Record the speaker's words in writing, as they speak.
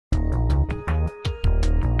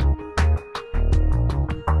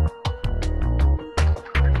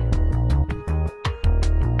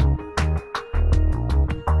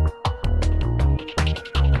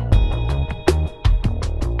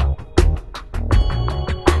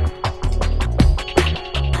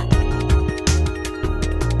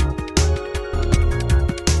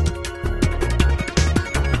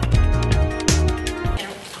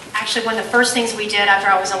Actually, one of the first things we did after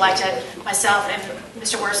I was elected, myself and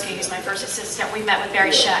Mr. Worski, who's my first assistant, we met with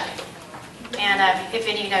Barry Scheck. And if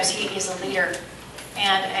any of you knows, he is a leader.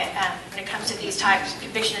 And when it comes to these types,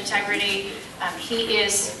 conviction integrity, he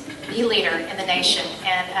is the leader in the nation.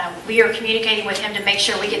 And we are communicating with him to make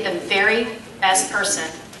sure we get the very best person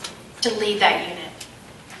to lead that unit.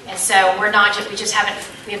 And so we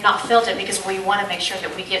have not filled it because we want to make sure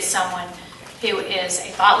that we get someone who is a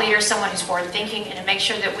thought leader, someone who's forward thinking, and to make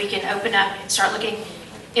sure that we can open up and start looking,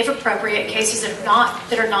 if appropriate, cases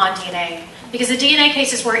that are non-DNA. Because the DNA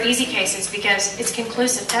cases were easy cases because it's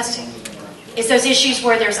conclusive testing. It's those issues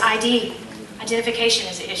where there's identification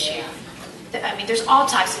is an issue. I mean, there's all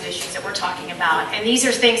types of issues that we're talking about. And these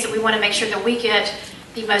are things that we want to make sure that we get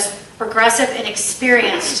the most progressive and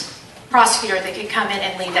experienced prosecutor that can come in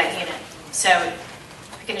and lead that unit. So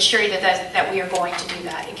I can assure you that we are going to do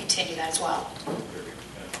that and continue that as well.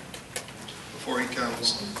 Before he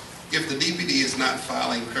comes, if the DPD is not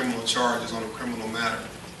filing criminal charges on a criminal matter,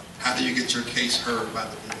 how do you get your case heard by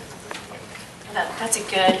the DA? That's a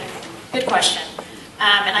good question.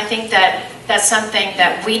 And I think that's something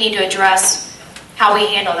that we need to address, how we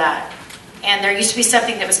handle that. And there used to be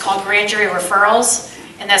something that was called grand jury referrals,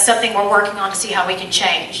 and that's something we're working on to see how we can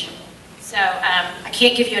change. So I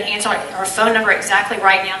can't give you an answer or a phone number exactly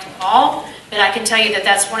right now to call, but I can tell you that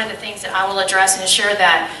that's one of the things that I will address and ensure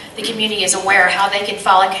that the community is aware how they can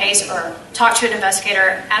file a case or talk to an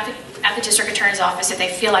investigator at the district attorney's office if they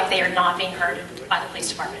feel like they are not being heard by the police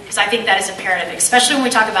department. Because I think that is imperative, especially when we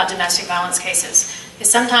talk about domestic violence cases.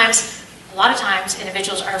 Because a lot of times,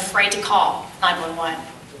 individuals are afraid to call 911.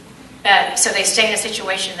 So they stay in a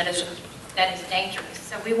situation that is dangerous.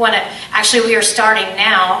 So we are starting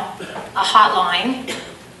now a hotline.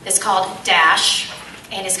 It's called DASH,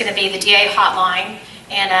 and it's going to be the DA hotline.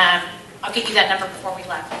 And I'll give you that number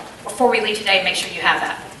before we leave today. Make sure you have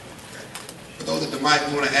that. For those at the mic,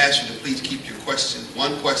 we want to ask you to please keep your question,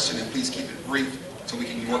 one question, and please keep it brief so we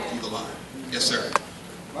can work through the line. Yes, sir.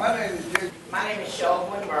 My name is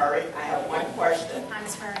Sheldon Murray. I have one question. Hi,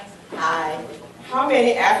 Ms. Murray. Hi. How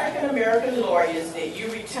many African-American lawyers did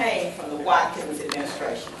you retain from the Watkins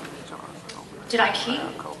administration? Did I keep?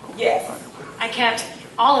 Yes. I kept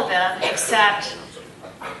all of them except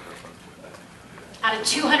out of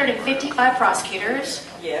 255 prosecutors.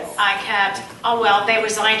 Yes. I kept, they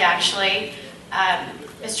resigned actually.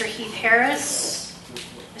 Mr. Heath Harris,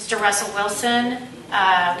 Mr. Russell Wilson,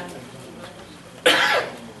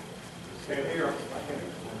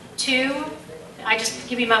 two, I just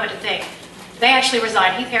give you a moment to think. They actually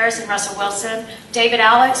resigned, Heath Harris and Russell Wilson. David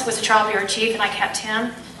Alex was a trial bureau chief, and I kept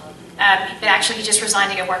him. But actually, he just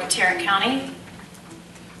resigned to go work at Tarrant County.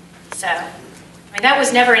 So, that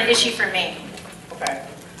was never an issue for me. Okay.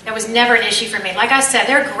 That was never an issue for me. Like I said,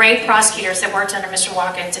 there are great prosecutors that worked under Mr.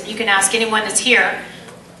 Watkins, and you can ask anyone that's here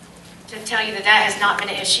to tell you that has not been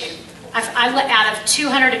an issue. Out of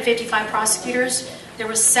 255 prosecutors, there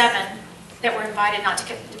were 7 that were invited not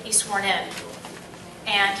to be sworn in.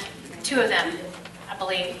 And 2 of them, I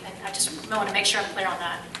believe, and I just want to make sure I'm clear on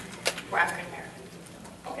that, were African American.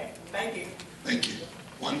 Okay, thank you. Thank you.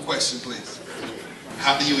 One question, please.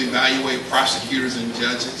 How do you evaluate prosecutors and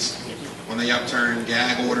judges when they upturn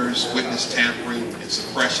gag orders, witness tampering, and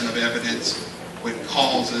suppression of evidence, which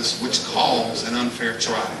cause an unfair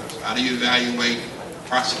trial? How do you evaluate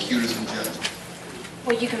prosecutors and judges?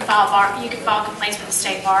 Well, you can file complaints with the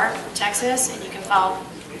state bar of Texas, and you can file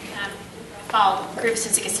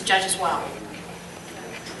grievances against the judge as well.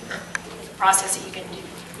 Okay. It's a process that you can do.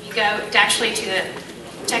 You go actually to the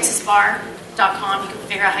texasbar.com. You can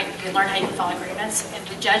figure out you can learn how you can file a grievance, and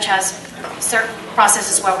the judge has a certain process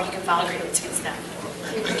as well where you can file a grievance against them.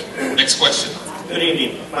 Thank you. Next question. Good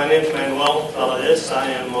evening. My name is Manuel Valadez. I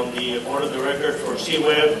am on the board of directors for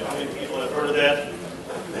CWEB. How many people have heard of that?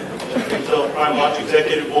 So, Crime Watch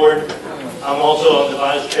Executive Board. I'm also the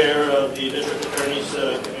vice chair of the District Attorney's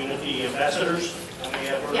Community Ambassadors. How many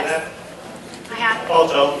have heard of that? I have.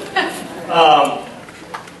 Also,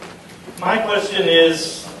 my question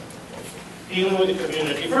is dealing with the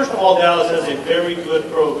community. First of all, Dallas has a very good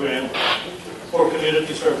program for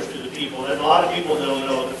community service to the people. And a lot of people don't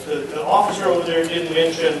know. The officer over there didn't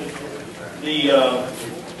mention the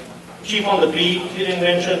chief on the beat. He didn't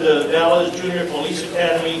mention the Dallas Junior Police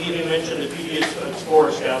Academy. He didn't mention the PBS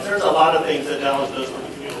Explorer Scouts. There's a lot of things that Dallas does for the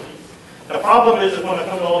community. The problem is that when I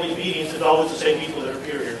come to all these meetings, it's always the same people that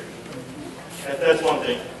appear here. That's one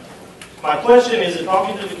thing. My question is, in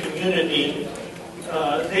talking to the community,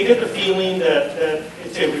 they get the feeling that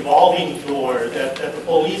it's a revolving door, that the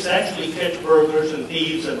police actually catch burglars and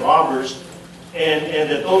thieves and robbers, and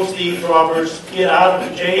that those thieves, robbers get out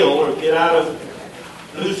of jail or get out of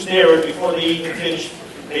lose steroids before they even finish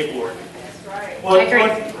paperwork. I agree.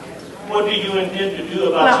 What do you intend to do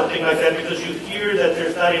about something like that? Because you hear that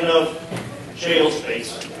there's not enough jail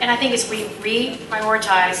space. And I think as we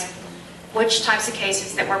reprioritize which types of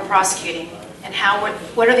cases that we're prosecuting and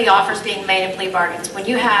what are the offers being made in plea bargains. When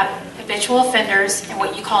you have habitual offenders and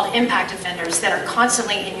what you call impact offenders that are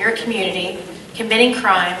constantly in your community committing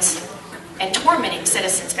crimes and tormenting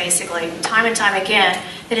citizens basically time and time again,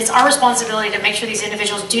 then it's our responsibility to make sure these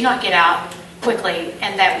individuals do not get out quickly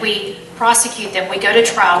and that we prosecute them, we go to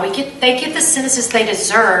trial, they get the sentences they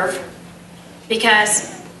deserve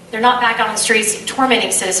because they're not back on the streets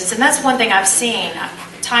tormenting citizens. And that's one thing I've seen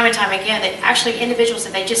time and time again, that actually individuals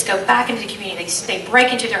that they just go back into the community, they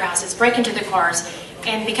break into their houses, break into their cars,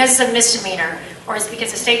 and because it's a misdemeanor, or it's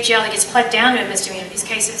because the state jail that gets pled down to a misdemeanor, these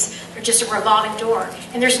cases are just a revolving door.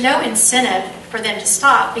 And there's no incentive for them to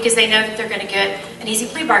stop because they know that they're going to get an easy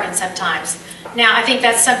plea bargain sometimes. Now, I think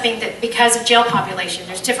that's something that because of jail population,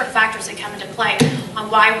 there's different factors that come into play on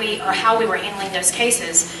why we or how we were handling those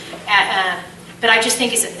cases. But I just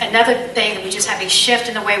think it's another thing that we just have a shift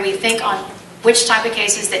in the way we think on which type of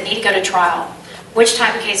cases that need to go to trial, which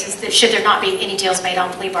type of cases that should there not be any deals made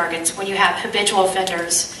on plea bargains when you have habitual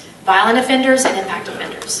offenders, violent offenders, and impact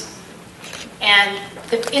offenders. And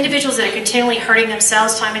the individuals that are continually hurting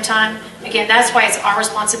themselves time and time, again, that's why it's our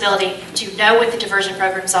responsibility to know what the diversion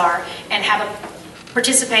programs are and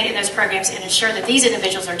participate in those programs and ensure that these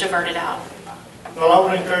individuals are diverted out. Well, I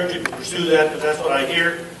would encourage you to pursue that because that's what I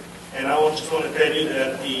hear. And I just want to tell you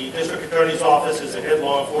that the District Attorney's Office is the head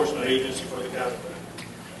law enforcement agency for the county.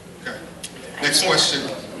 Okay. Next question.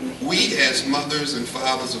 We as mothers and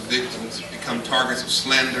fathers of victims become targets of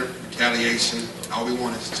slander, retaliation. All we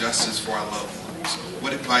want is justice for our loved ones.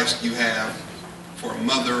 What advice do you have for a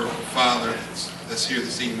mother or father that's here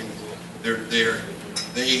this evening?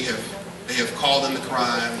 They have called in the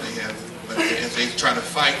crime, but as they try to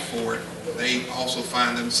fight for it, they also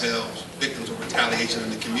find themselves victims of retaliation in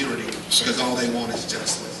the community because all they want is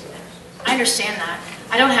justice. I understand that.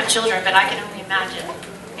 I don't have children, but I can only imagine.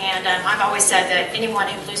 And I've always said that anyone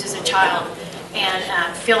who loses a child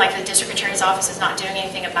and feel like the District Attorney's Office is not doing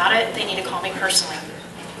anything about it, they need to call me personally.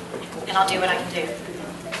 And I'll do what I can do.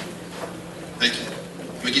 Thank you.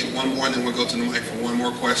 Let me get one more and then we'll go to the mic for one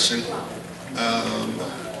more question.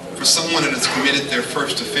 For someone that has committed their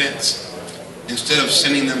first offense, instead of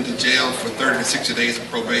sending them to jail for 30 to 60 days of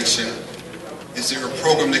probation, is there a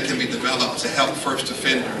program that can be developed to help first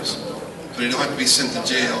offenders so they don't have to be sent to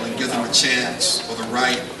jail and give them a chance or the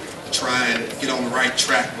right to try and get on the right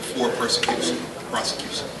track before prosecution?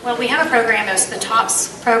 Well, we have a program. It was the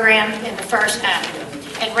TOPS program in the first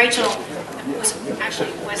and Rachel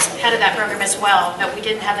was head of that program as well, but we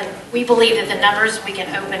didn't have we believe that the numbers, we can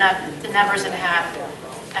open up the numbers and have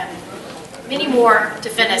many more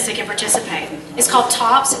defendants that can participate. It's called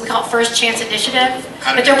TOPS. We call it First Chance Initiative.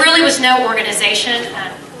 But there really was no organization.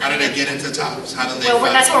 How did they get into TOPS? How did they?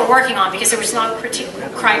 Well, that's what we're working on because there was no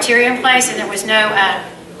criteria in place and there was no.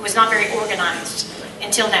 It was not very organized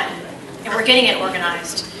until now, and we're getting it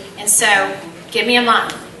organized. And so, give me a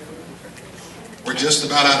month. We're just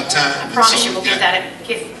about out of time. I promise you, we'll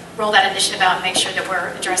roll that initiative out and make sure that we're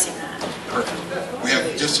addressing that. Perfect. We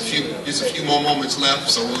have just a few more moments left,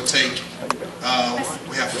 so we'll take.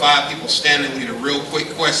 We have 5 people standing. We need a real quick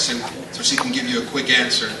question so she can give you a quick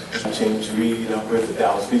answer. James Reed, I'm with the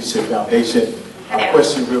Dallas Leadership Foundation. Our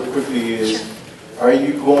question real quickly is, are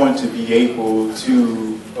you going to be able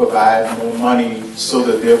to provide more money so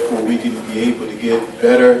that therefore we can be able to get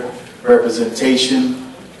better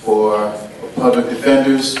representation for public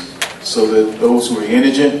defenders so that those who are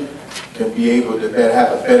indigent can be able to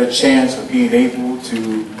have a better chance of being able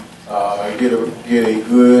to get a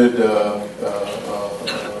good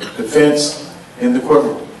defense in the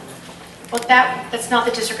courtroom? Well, that's not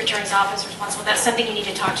the District Attorney's Office responsible. That's something you need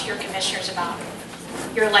to talk to your commissioners about,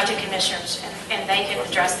 your elected commissioners, and they can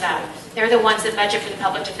address that. They're the ones that budget for the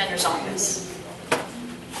Public Defender's Office.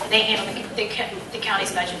 They handle the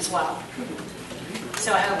county's budget as well.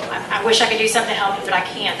 So I wish I could do something to help you, but I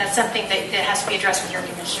can't. That's something that has to be addressed with your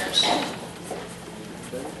commissioners.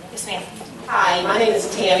 Yes, ma'am. Hi, my name is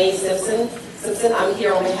Tammy Simpson. I'm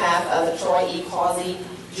here on behalf of the Troy E. Causey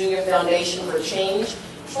Junior Foundation for Change.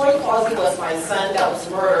 Troy Causey was my son that was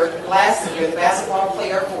murdered last year, the basketball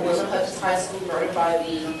player for Wilson Hutchins High School, murdered by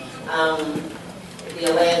the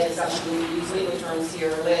alleged, actually we use legal terms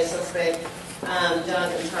here, alleged suspect,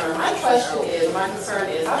 Jonathan Turner. My concern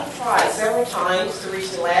is, I've tried several times to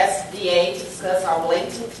reach the last DA to discuss our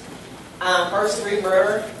blatant first-degree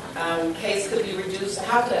murder case could be reduced.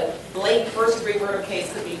 How could a blatant first-degree murder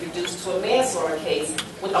case could be reduced to a manslaughter case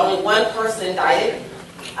with only one person indicted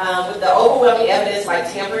with the overwhelming evidence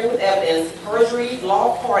like tampering with evidence, perjury,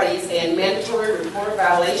 law parties, and mandatory reporter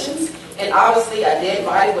violations, and obviously a dead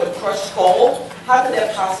body with a crushed skull, how could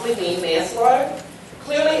that possibly mean manslaughter?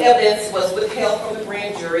 Clearly, evidence was withheld from the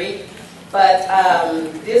grand jury, but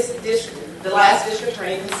the last district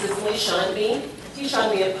attorney consistently shunned me. He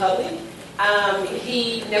shunned me in public.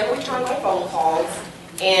 He never returned my phone calls,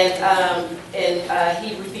 and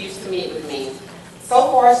he refused to meet with me.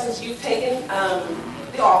 So far, since you've taken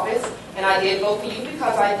the office, and I did vote for you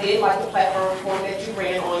because I did like the platform reform that you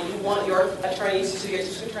ran on. You want your district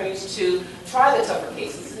attorneys to try the tougher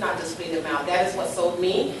cases, not just clean them out. That is what sold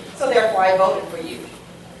me, so therefore I voted for you.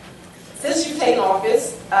 Since you've taken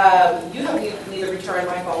office, you have neither returned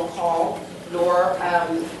my phone call nor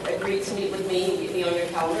agreed to meet with me and get me on your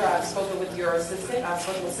calendar. I've spoken with your assistant. I've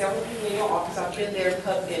spoken with several people in your office. I've been there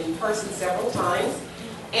in person several times.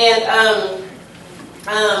 And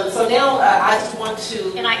so now I just want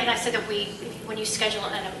to... And I said that when you schedule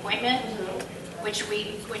an appointment, which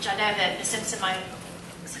I know that the assistant,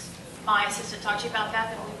 my assistant talked to you about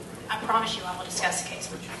that, but I promise you I will discuss the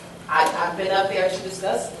case with you. I've been up there to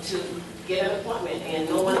discuss, to get an appointment, and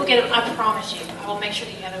no one... I promise you, I will make sure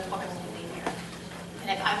that you have an appointment when you leave here.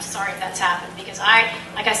 And I'm sorry if that's happened, because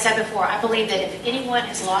like I said before, I believe that if anyone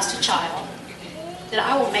has lost a child, that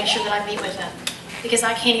I will make sure that I meet with them, because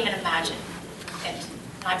I can't even imagine it. And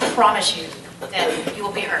I promise you that you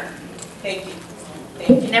will be heard. Thank you. Thank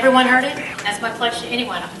you. And everyone heard it? And that's my pledge to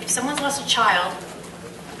anyone. If someone's lost a child,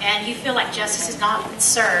 and you feel like justice has not been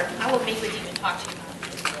served, I will meet with you and talk to you about it.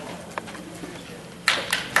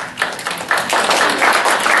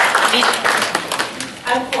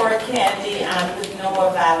 I'm Cora Kennedy. I'm with No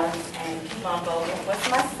More Violence and Keep On Voting. What's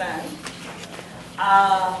my son?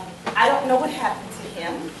 I don't know what happened to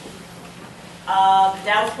him. The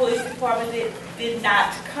Dallas Police Department did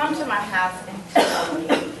not come to my house and tell me.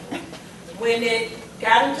 When it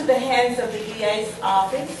got into the hands of the DA's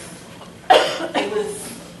office,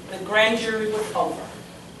 the grand jury was over.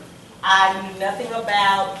 I knew nothing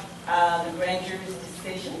about the grand jury's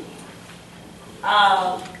decision.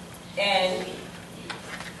 And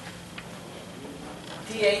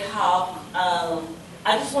DA Hawk,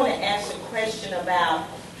 I just want to ask a question about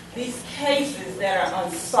these cases that are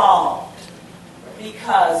unsolved,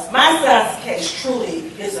 because my son's case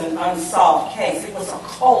truly is an unsolved case. It was a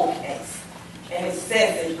cold case, and it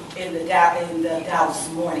says it in the Dallas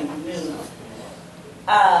Morning News.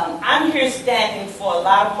 I'm here standing for a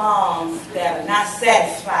lot of moms that are not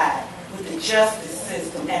satisfied with the justice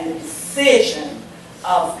system and the decision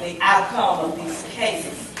of the outcome of these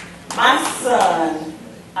cases. My son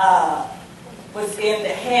was in the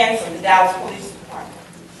hands of the Dallas Police Department,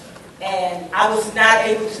 and I was not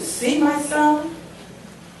able to see my son.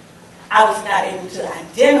 I was not able to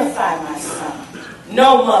identify my son.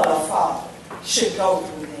 No mother or father should go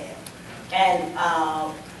through that. And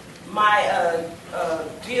my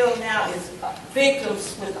deal now is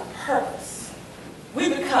victims with a purpose. We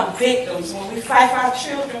become victims when we fight for our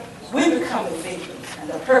children. We become the victims, and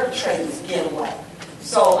the perpetrators get away.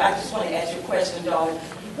 So I just want to ask you a question, darling.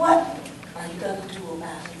 What are you going to do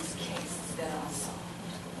about these cases that are unsolved?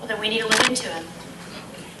 Well, then we need to look into it.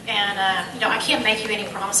 And, I can't make you any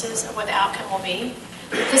promises of what the outcome will be.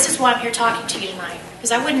 This is why I'm here talking to you tonight,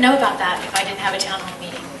 because I wouldn't know about that if I didn't have a town hall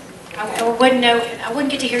meeting. I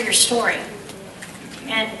wouldn't get to hear your story.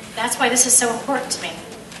 And that's why this is so important to me.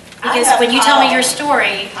 Because when you tell me your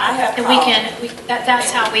story, then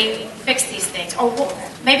that's how we fix these things. Or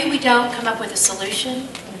maybe we don't come up with a solution,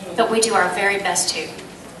 but we do our very best to.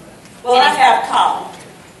 Well, I have called,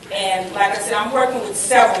 and like I said, I'm working with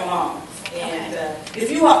several moms. And if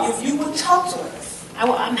you would talk to us.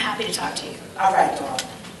 I'm happy to talk to you. All right, darling.